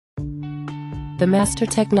The Master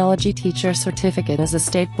Technology Teacher Certificate is a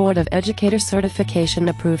State Board of Educator certification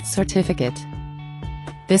approved certificate.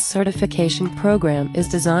 This certification program is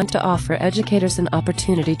designed to offer educators an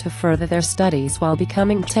opportunity to further their studies while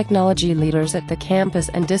becoming technology leaders at the campus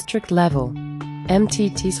and district level.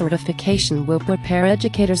 MTT certification will prepare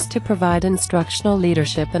educators to provide instructional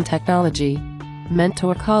leadership and technology,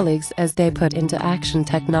 mentor colleagues as they put into action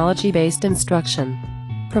technology-based instruction,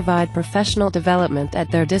 provide professional development at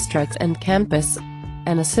their district and campus,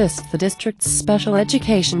 and assist the district's special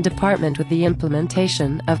education department with the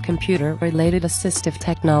implementation of computer-related assistive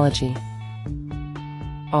technology.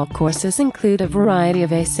 All courses include a variety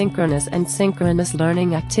of asynchronous and synchronous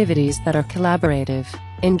learning activities that are collaborative,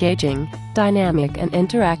 engaging, dynamic and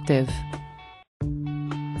interactive.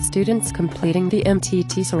 Students completing the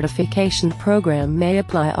MTT certification program may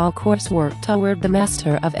apply all coursework toward the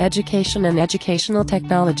Master of Education and Educational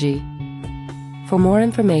Technology. For more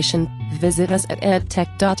information, visit us at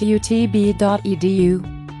edtech.utb.edu.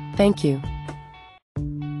 Thank you.